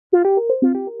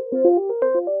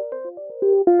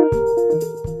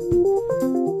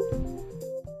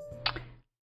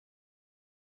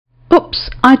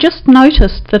I just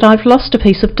noticed that I've lost a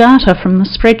piece of data from the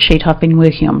spreadsheet I've been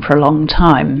working on for a long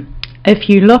time. If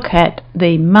you look at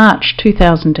the March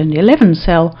 2011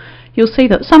 cell, you'll see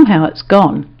that somehow it's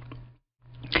gone.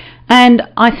 And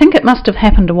I think it must have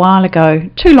happened a while ago,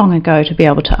 too long ago to be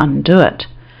able to undo it.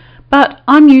 But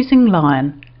I'm using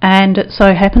Lion, and it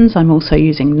so happens I'm also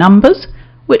using Numbers,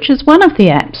 which is one of the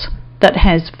apps that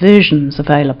has versions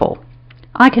available.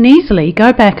 I can easily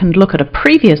go back and look at a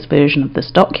previous version of this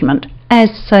document as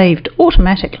saved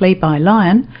automatically by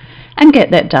Lion and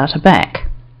get that data back.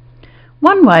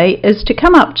 One way is to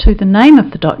come up to the name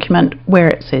of the document where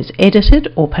it says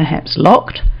edited or perhaps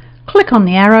locked, click on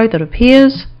the arrow that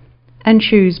appears and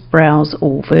choose Browse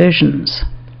All Versions.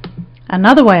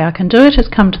 Another way I can do it is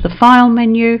come to the File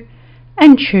menu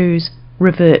and choose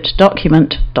Revert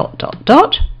Document ...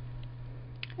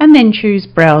 and then choose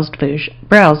Browse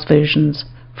Versions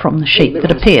from the sheet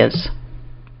that appears.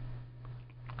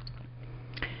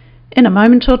 In a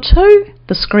moment or two,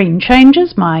 the screen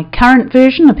changes, my current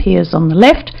version appears on the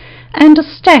left and a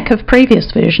stack of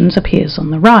previous versions appears on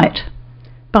the right.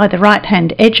 By the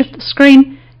right-hand edge of the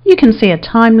screen, you can see a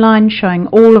timeline showing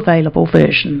all available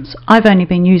versions. I've only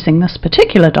been using this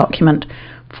particular document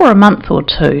for a month or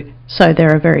two, so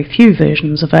there are very few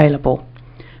versions available.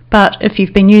 But if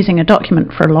you've been using a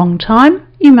document for a long time,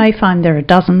 you may find there are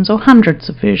dozens or hundreds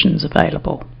of versions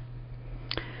available.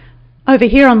 Over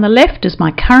here on the left is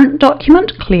my current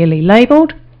document, clearly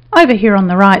labelled. Over here on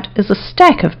the right is a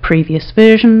stack of previous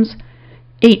versions,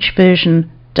 each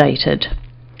version dated.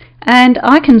 And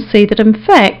I can see that in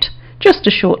fact, just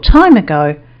a short time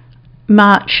ago,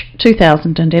 March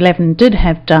 2011 did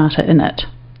have data in it.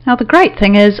 Now the great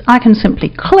thing is I can simply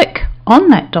click on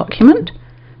that document,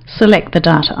 select the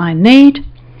data I need,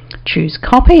 choose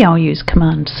Copy, I'll use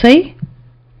Command C,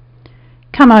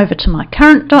 come over to my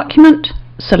current document,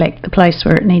 select the place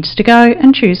where it needs to go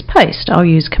and choose Paste, I'll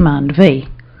use Command V.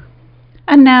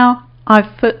 And now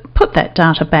I've put that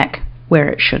data back where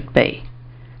it should be.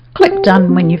 Click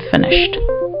Done when you've finished.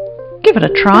 Give it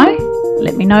a try,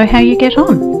 let me know how you get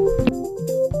on.